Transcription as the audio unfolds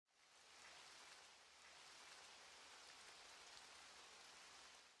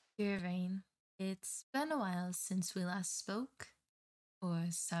Dear Rain, it's been a while since we last spoke or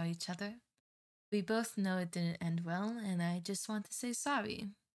saw each other. We both know it didn't end well, and I just want to say sorry.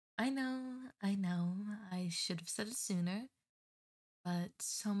 I know, I should have said it sooner, but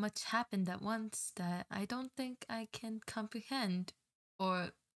so much happened at once that I don't think I can comprehend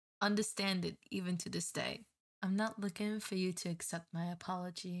or understand it even to this day. I'm not looking for you to accept my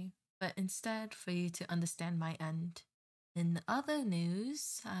apology, but instead for you to understand my end. In other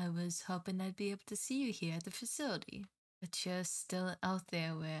news, I was hoping I'd be able to see you here at the facility, but you're still out there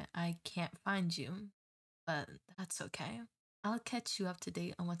where I can't find you. But that's okay. I'll catch you up to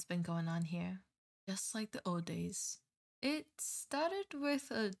date on what's been going on here, just like the old days. It started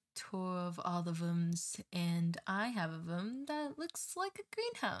with a tour of all the rooms, and I have a room that looks like a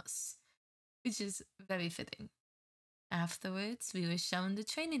greenhouse, which is very fitting. Afterwards, we were shown the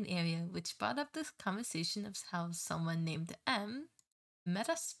training area, which brought up the conversation of how someone named M met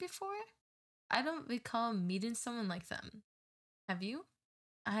us before. I don't recall meeting someone like them. Have you?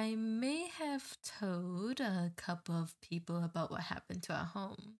 I may have told a couple of people about what happened to our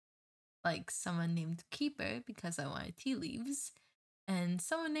home, like someone named Keeper because I wanted tea leaves, and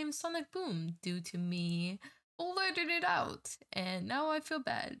someone named Sonic Boom due to me blurting it out. And now I feel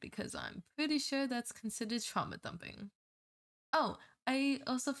bad because I'm pretty sure that's considered trauma dumping. Oh, I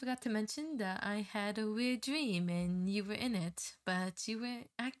also forgot to mention that I had a weird dream and you were in it, but you were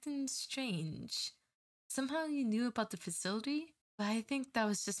acting strange. Somehow you knew about the facility, but I think that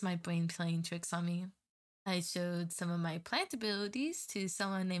was just my brain playing tricks on me. I showed some of my plant abilities to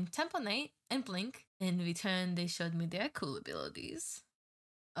someone named Temple Knight and Blink. In return, they showed me their cool abilities.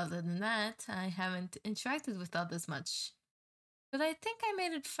 Other than that, I haven't interacted with others much. But I think I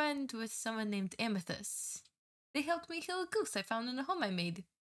made a friend with someone named Amethyst. They helped me heal a goose I found in a home I made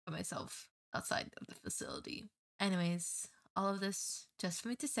for myself outside of the facility. Anyways, all of this just for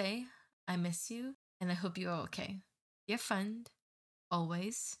me to say, I miss you and I hope you're okay. Your friend,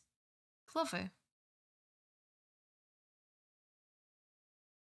 always, Clover.